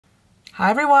Hi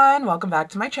everyone, welcome back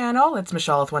to my channel. It's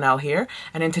Michele here,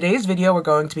 and in today's video we're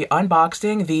going to be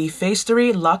unboxing the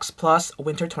Facetory Lux Plus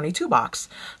Winter 22 box.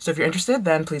 So if you're interested,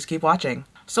 then please keep watching.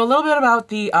 So a little bit about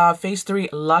the Facetory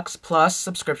Lux Plus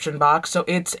subscription box. So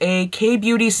it's a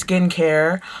K-beauty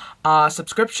skincare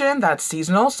subscription that's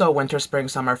seasonal, so winter, spring,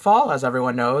 summer, fall. As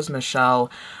everyone knows,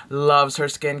 Michele loves her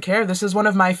skincare. This is one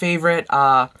of my favorite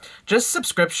just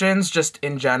subscriptions just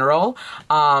in general,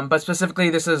 but specifically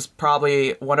this is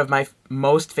probably one of my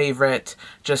most favorite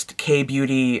just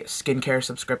K-beauty skincare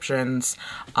subscriptions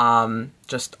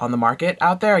just on the market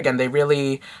out there. Again, they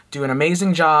really do an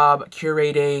amazing job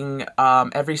curating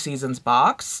every season's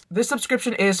box. This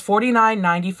subscription is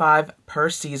 $49.95 per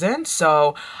season,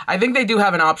 so I think they do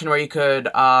have an option where you could,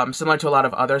 similar to a lot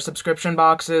of other subscription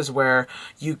boxes, where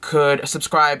you could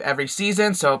subscribe every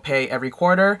season, so pay every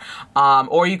quarter,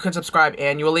 or you could subscribe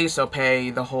annually, so pay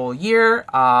the whole year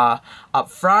up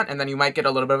front, and then you might get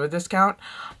a little bit of a discount.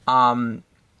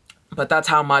 But that's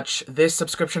how much this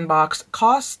subscription box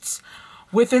costs.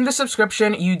 Within the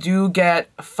subscription, you do get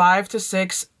 5 to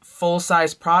 6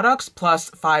 full-size products plus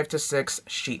 5 to 6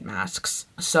 sheet masks.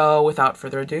 So without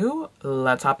further ado,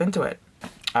 let's hop into it.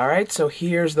 All right, so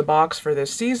here's the box for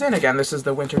this season. Again, this is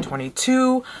the Winter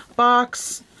 22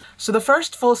 box. So the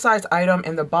first full-size item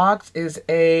in the box is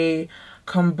a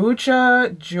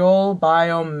Kombucha Jewel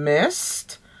Bio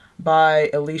Mist by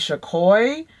Alicia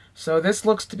Coy. So this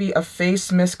looks to be a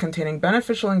face mist containing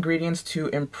beneficial ingredients to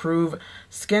improve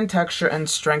skin texture and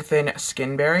strengthen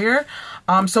skin barrier.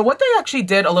 So what they actually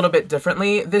did a little bit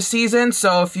differently this season,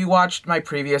 so if you watched my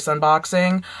previous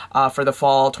unboxing for the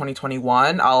fall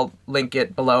 2021, I'll link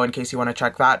it below in case you want to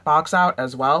check that box out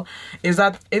as well, is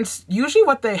that it's usually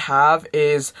what they have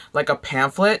is like a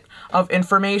pamphlet of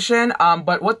information,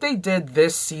 but what they did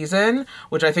this season,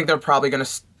 which I think they're probably going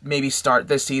to maybe start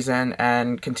this season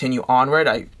and continue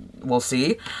onward, we'll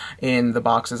see in the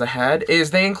boxes ahead, is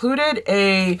they included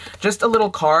just a little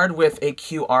card with a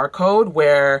QR code,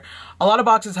 where a lot of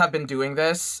boxes have been doing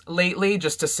this lately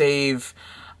just to save,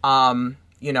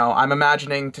 you know, I'm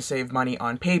imagining to save money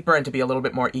on paper and to be a little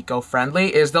bit more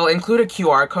eco-friendly, is they'll include a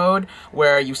QR code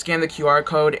where you scan the QR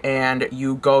code and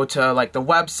you go to like the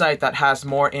website that has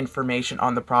more information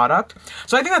on the product.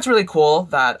 So I think that's really cool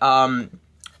that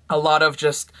a lot of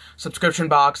just subscription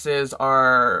boxes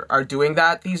are doing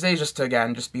that these days, just to,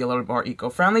 again, just be a little more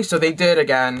eco-friendly. So they did,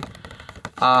 again,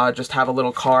 just have a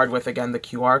little card with, again, the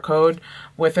QR code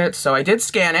with it. So I did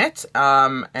scan it,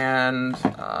 and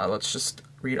let's just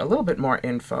read a little bit more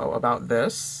info about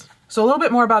this. So a little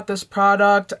bit more about this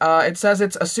product. It says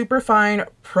it's a superfine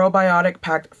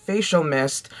probiotic-packed facial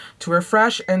mist to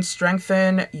refresh and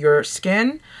strengthen your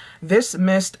skin. This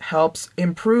mist helps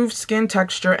improve skin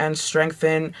texture and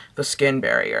strengthen the skin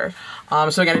barrier.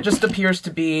 So again, it just appears to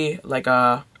be like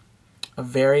a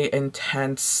very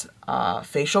intense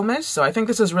facial mist. So I think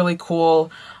this is really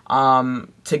cool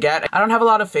to get. I don't have a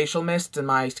lot of facial mists in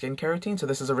my skincare routine, so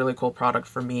this is a really cool product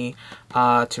for me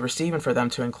to receive and for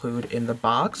them to include in the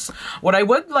box. What I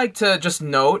would like to just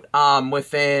note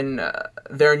within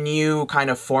their new kind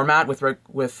of format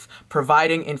with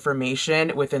providing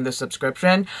information within the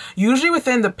subscription, usually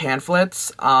within the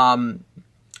pamphlets,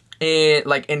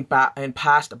 in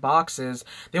past boxes,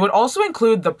 they would also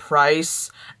include the price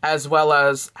as well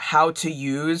as how to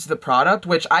use the product,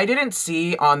 which I didn't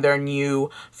see on their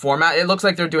new format. It looks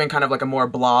like they're doing kind of like a more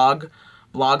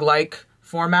blog-like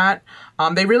format.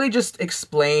 They really just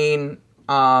explain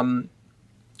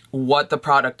what the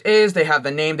product is. They have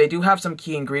the name. They do have some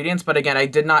key ingredients, but again, I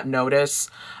did not notice,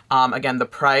 again, the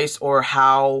price or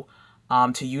how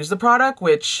to use the product,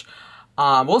 which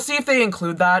we'll see if they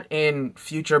include that in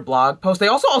future blog posts. They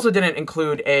also didn't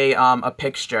include a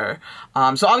picture.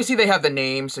 So obviously they have the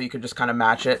name, so you could just kind of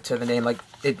match it to the name. Like,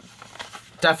 it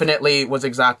definitely was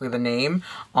exactly the name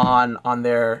on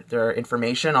their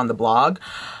information on the blog.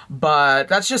 But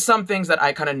that's just some things that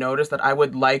I kind of noticed that I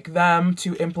would like them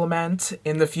to implement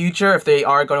in the future if they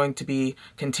are going to be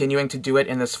continuing to do it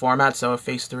in this format. So if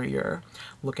Facetory, you're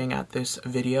looking at this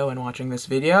video and watching this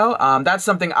video, that's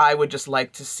something I would just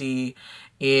like to see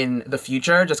in the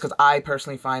future, just because I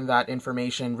personally find that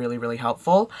information really, really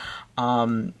helpful.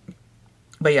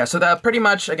 But yeah, so that pretty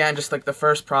much, again, just like the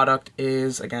first product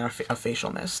is, again, a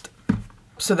facial mist.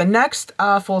 So the next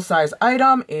full-size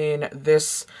item in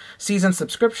this season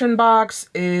subscription box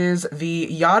is the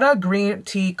Yada Green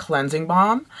Tea Cleansing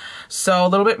Balm. So a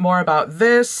little bit more about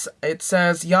this. It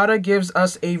says Yada gives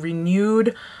us a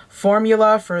renewed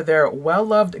formula for their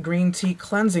well-loved green tea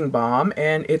cleansing balm,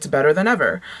 and it's better than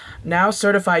ever. Now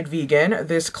certified vegan,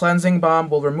 this cleansing balm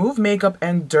will remove makeup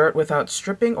and dirt without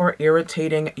stripping or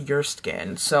irritating your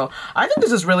skin. So I think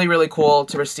this is really, really cool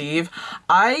to receive.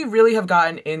 I really have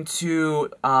gotten into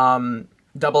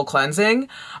double cleansing.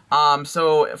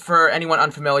 So for anyone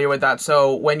unfamiliar with that,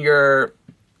 so when you're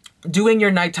doing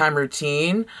your nighttime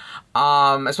routine,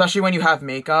 especially when you have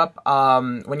makeup,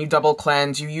 when you double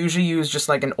cleanse, you usually use just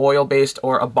like an oil-based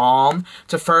or a balm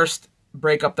to first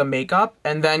break up the makeup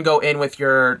and then go in with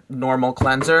your normal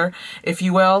cleanser, if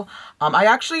you will. I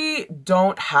actually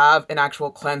don't have an actual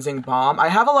cleansing balm. I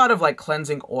have a lot of like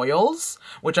cleansing oils,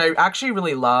 which I actually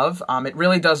really love. It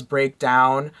really does break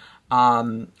down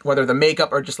whether the makeup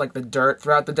or just like the dirt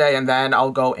throughout the day, and then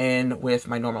I'll go in with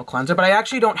my normal cleanser. But I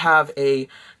actually don't have a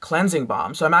cleansing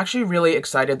balm, so I'm actually really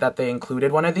excited that they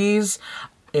included one of these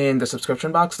in the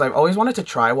subscription box. I've always wanted to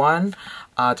try one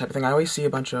type of thing. I always see a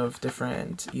bunch of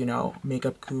different, you know,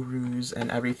 makeup gurus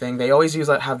and everything. They always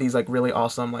have these like really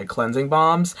awesome like cleansing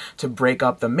balms to break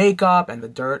up the makeup and the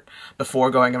dirt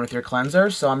before going in with your cleanser.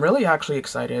 So I'm really actually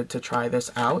excited to try this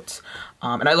out.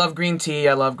 And I love green tea.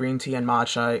 I love green tea and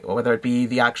matcha, whether it be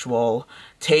the actual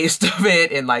taste of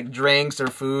it in like drinks or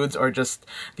foods or just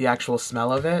the actual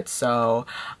smell of it. So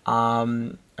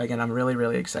again, I'm really,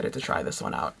 really excited to try this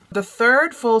one out. The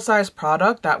third full-size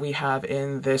product that we have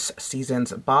in this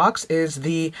season's box is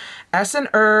the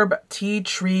Herb Tea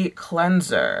Tree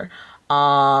Cleanser.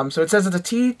 So it says it's a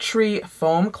tea tree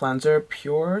foam cleanser,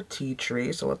 pure tea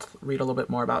tree. So let's read a little bit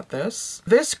more about this.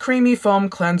 This creamy foam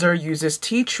cleanser uses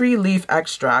tea tree leaf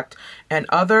extract and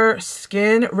other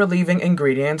skin relieving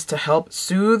ingredients to help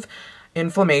soothe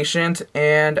inflammations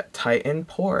and tighten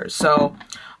pores. So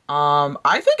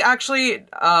I think actually,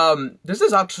 this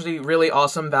is actually really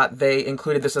awesome that they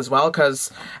included this as well,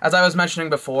 because as I was mentioning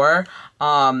before,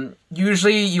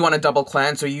 usually you want to double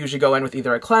cleanse, so you usually go in with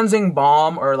either a cleansing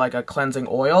balm or like a cleansing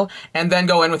oil, and then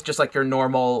go in with just like your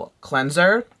normal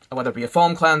cleanser, whether it be a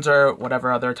foam cleanser,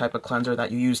 whatever other type of cleanser that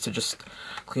you use to just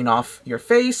clean off your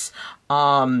face.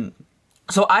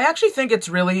 So I actually think it's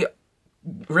really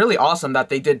awesome that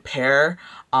they did pair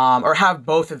or have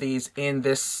both of these in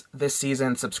this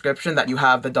season subscription, that you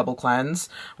have the double cleanse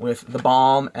with the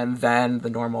balm and then the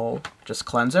normal just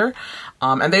cleanser.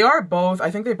 And they are both, I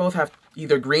think they both have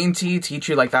either green tea, tea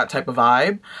tree, like that type of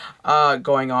vibe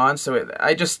going on. So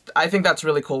I think that's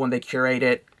really cool when they curate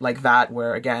it like that,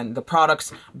 where again, the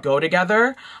products go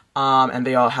together and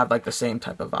they all have like the same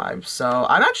type of vibe. So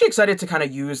I'm actually excited to kind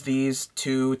of use these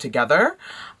two together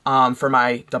for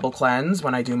my double cleanse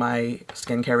when I do my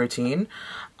skincare routine.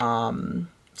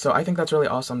 So I think that's really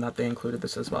awesome that they included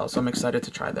this as well. So I'm excited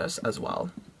to try this as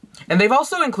well. And they've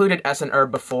also included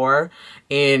Herb before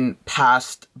in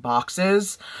past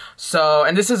boxes. So,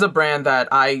 and this is a brand that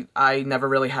I never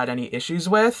really had any issues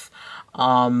with.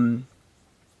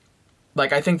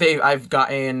 Like, I think I've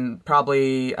gotten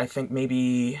probably, I think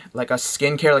maybe like a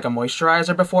skincare, like a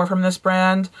moisturizer before from this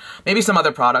brand. Maybe some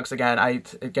other products. Again,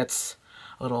 it gets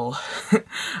a little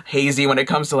hazy when it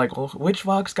comes to like, well, which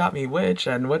box got me which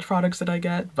and which products did I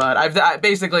get? But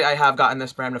I have gotten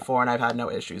this brand before and I've had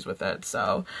no issues with it.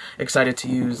 So excited to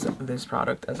use this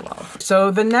product as well.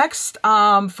 So the next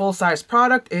full-size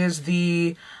product is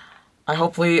the,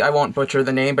 hopefully I won't butcher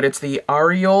the name, but it's the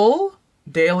Ariole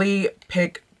Daily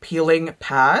Pick Peeling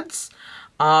Pads.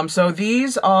 So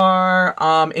these are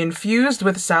infused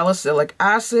with salicylic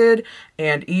acid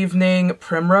and evening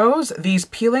primrose. These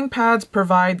peeling pads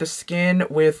provide the skin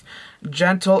with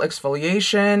gentle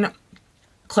exfoliation,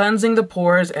 cleansing the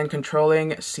pores and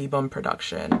controlling sebum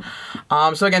production.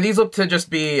 So again, these look to just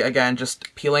be, again,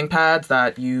 just peeling pads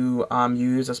that you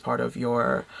use as part of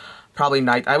your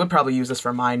I would probably use this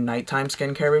for my nighttime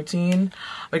skincare routine.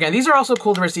 Again, these are also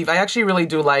cool to receive. I actually really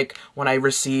do like when I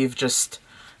receive just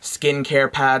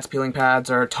skincare pads, peeling pads,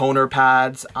 or toner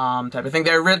pads type of thing.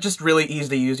 They're just really easy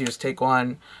to use. You just take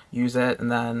one, use it,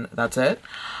 and then that's it.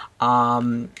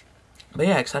 But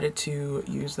yeah, excited to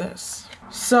use this.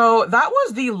 So that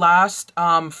was the last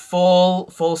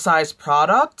full-size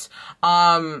product.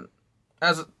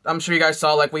 As I'm sure you guys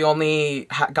saw, like, we only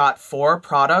got 4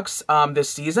 products this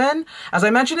season. As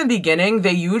I mentioned in the beginning,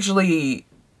 they usually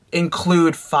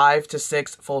include 5 to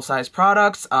 6 full-size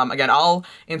products. Again, I'll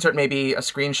insert maybe a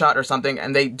screenshot or something,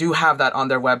 and they do have that on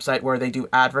their website where they do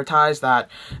advertise that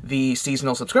the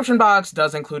seasonal subscription box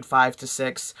does include 5 to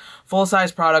 6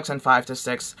 full-size products and 5 to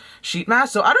 6 sheet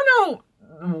masks. So I don't know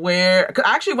where, 'cause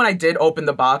actually when I did open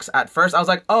the box at first, I was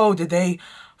like, oh, did they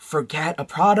forget a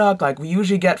product? Like, we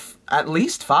usually get at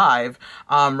least 5,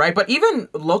 right? But even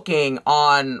looking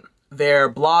on their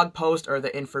blog post or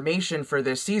the information for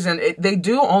this season, they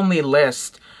do only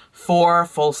list 4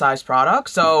 full-size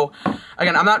products. So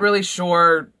again, I'm not really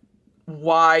sure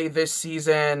why this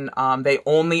season they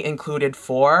only included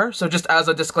 4. So just as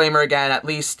a disclaimer again, at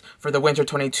least for the Winter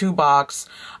 22 box,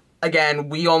 again,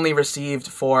 we only received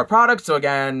 4 products. So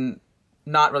again,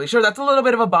 not really sure. That's a little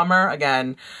bit of a bummer,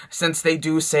 again, since they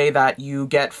do say that you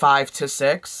get 5 to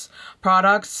 6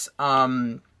 products,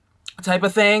 type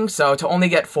of thing. So to only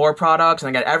get 4 products,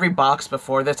 and again, every box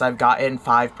before this, I've gotten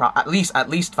at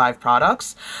least 5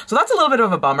 products. So that's a little bit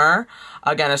of a bummer.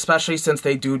 Again, especially since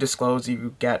they do disclose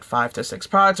you get 5 to 6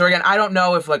 products. Or again, I don't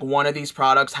know if like one of these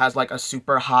products has like a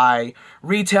super high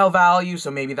retail value,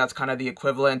 so maybe that's kind of the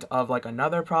equivalent of like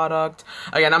another product.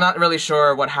 Again, I'm not really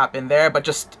sure what happened there, but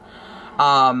just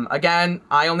again,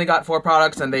 I only got 4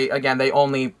 products, and they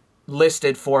only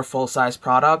listed 4 full-size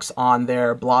products on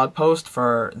their blog post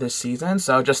for this season.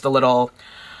 So just a little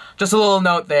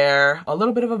note there. A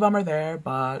little bit of a bummer there,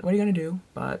 but what are you gonna do?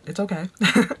 But it's okay.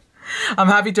 I'm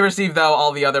happy to receive, though,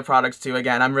 all the other products, too.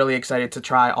 Again, I'm really excited to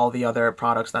try all the other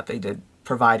products that they did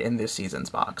provide in this season's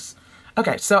box.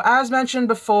 Okay, so as mentioned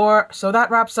before, so that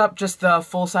wraps up just the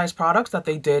full-size products that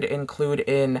they did include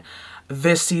in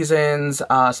this season's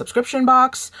subscription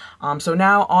box. So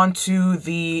now on to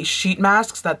the sheet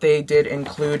masks that they did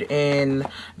include in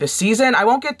the season. I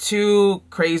won't get too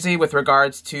crazy with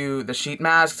regards to the sheet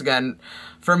masks. Again,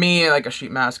 for me, like, a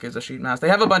sheet mask is a sheet mask. They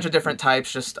have a bunch of different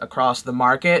types just across the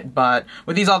market, but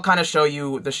with these, I'll kind of show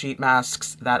you the sheet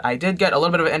masks that I did get. A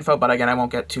little bit of info, but again, I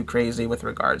won't get too crazy with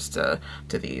regards to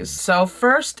these. So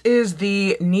first is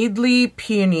the Needly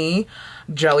Peony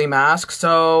Jelly Mask.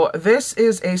 So this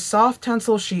is a soft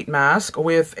tensile sheet mask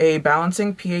with a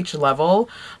balancing pH level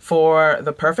for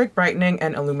the perfect brightening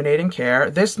and illuminating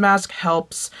care. This mask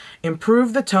helps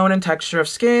improve the tone and texture of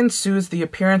skin, soothes the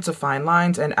appearance of fine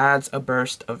lines, and adds a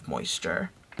burst of moisture.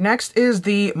 Next is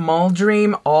the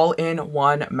Muldream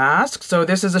All-in-One Mask. So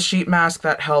this is a sheet mask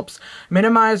that helps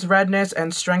minimize redness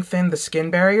and strengthen the skin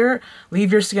barrier.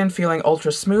 Leave your skin feeling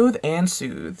ultra smooth and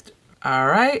soothed.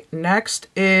 Alright, next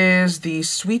is the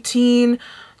Sweeteen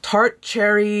Tart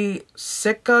Cherry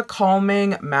Cica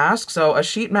Calming Mask. So a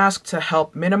sheet mask to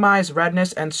help minimize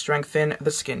redness and strengthen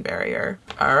the skin barrier.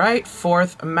 Alright,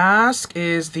 fourth mask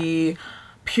is the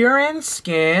Purin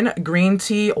Skin Green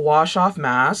Tea Wash Off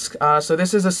Mask. So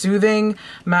this is a soothing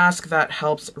mask that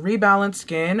helps rebalance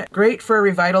skin. Great for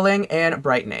revitalizing and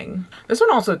brightening. This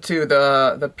one also too,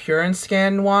 the Purin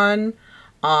Skin one.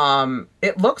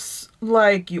 It looks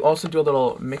like you also do a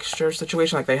little mixture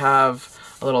situation, like they have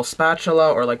a little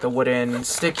spatula or like the wooden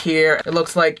stick here. It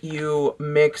looks like you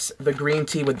mix the green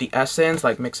tea with the essence,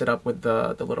 like mix it up with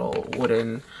the little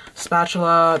wooden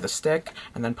spatula, the stick,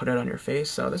 and then put it on your face.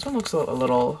 So this one looks just a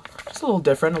little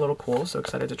different, a little cool. So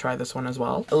excited to try this one as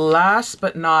well. Last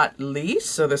but not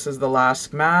least, so this is the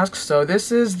last mask. So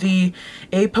this is the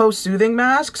Apo Soothing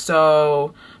Mask.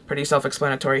 So pretty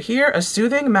self-explanatory here. A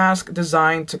soothing mask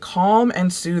designed to calm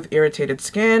and soothe irritated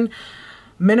skin,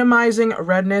 minimizing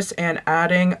redness and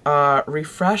adding a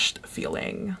refreshed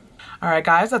feeling. Alright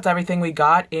guys, that's everything we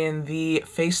got in the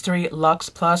Facetory Lux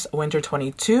Plus Winter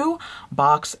 22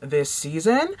 box this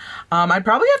season. I'd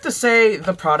probably have to say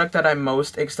the product that I'm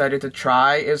most excited to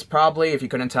try is probably, if you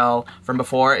couldn't tell from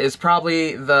before, is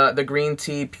probably the Green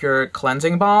Tea Pure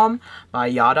Cleansing Balm by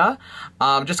Yada.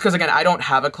 Just because, again, I don't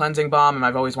have a cleansing balm and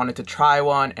I've always wanted to try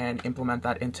one and implement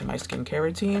that into my skincare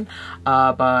routine.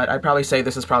 But I'd probably say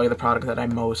this is probably the product that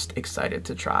I'm most excited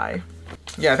to try.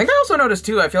 Yeah, I think I also noticed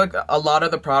too, I feel like a lot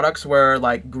of the products were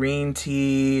like green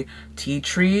tea, tea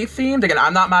tree themed. Again,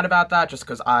 I'm not mad about that just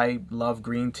because I love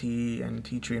green tea and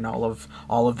tea tree and all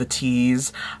of the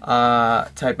teas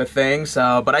type of thing.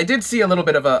 So, but I did see a little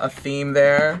bit of a theme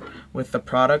there with the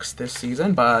products this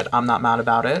season, but I'm not mad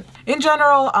about it. In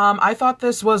general, I thought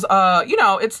this was, you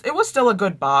know, it was still a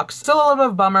good box. Still a little bit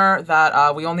of a bummer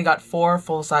that we only got 4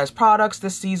 full-size products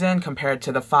this season compared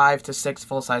to the 5 to 6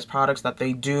 full-size products that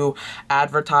they do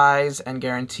advertise and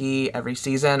guarantee every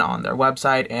season on their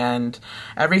website and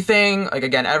everything. Like,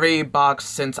 again, every box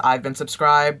since I've been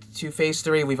subscribed to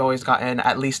Facetory, we've always gotten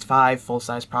at least 5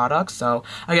 full-size products. So,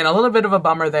 again, a little bit of a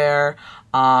bummer there.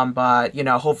 But, you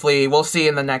know, hopefully we'll see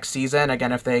in the next season,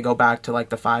 again, if they go back to, like,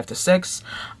 the 5 to 6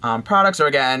 products. Or,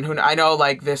 again, I know,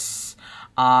 like, this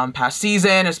past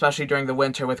season, especially during the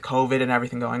winter with COVID and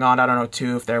everything going on, I don't know,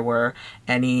 too, if there were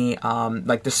any,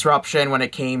 like, disruption when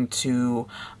it came to,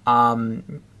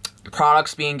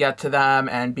 products being get to them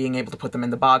and being able to put them in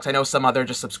the box. I know some other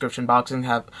just subscription boxes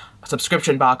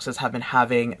have been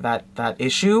having that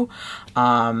issue,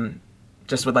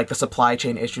 just with like the supply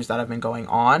chain issues that have been going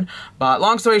on. But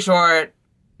long story short,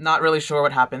 not really sure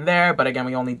what happened there, but again,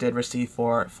 we only did receive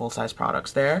 4 full-size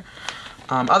products there.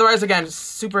 Otherwise, again,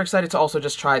 super excited to also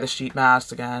just try the sheet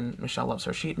masks. Again, Michelle loves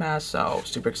her sheet masks, so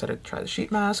super excited to try the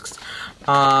sheet masks.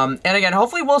 And again,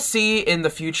 hopefully we'll see in the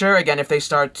future, again, if they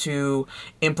start to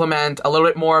implement a little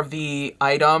bit more of the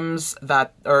items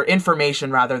that, or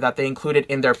information rather, that they included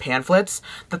in their pamphlets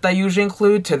that they usually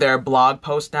include to their blog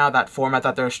post now, that format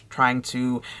that they're trying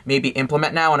to maybe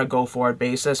implement now on a go-forward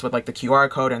basis with like the QR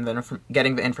code and then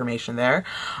getting the information there.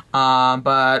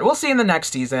 But we'll see in the next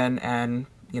season, and,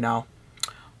 you know,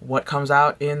 what comes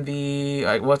out in the,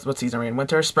 what season are we in?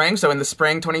 Winter? Spring? So in the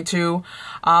spring 22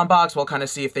 box, we'll kind of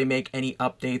see if they make any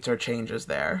updates or changes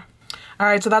there.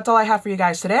 Alright, so that's all I have for you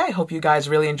guys today. I hope you guys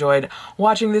really enjoyed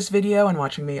watching this video and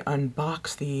watching me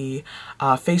unbox the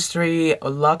Facetory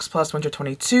Lux Plus Winter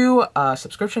 22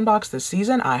 subscription box this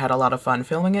season. I had a lot of fun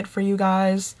filming it for you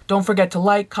guys. Don't forget to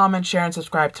like, comment, share, and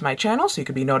subscribe to my channel so you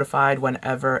can be notified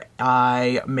whenever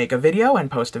I make a video and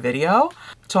post a video.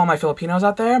 To all my Filipinos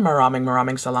out there,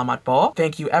 maraming salamat po.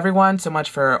 Thank you everyone so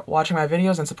much for watching my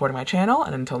videos and supporting my channel,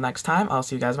 and until next time, I'll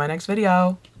see you guys in my next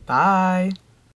video. Bye!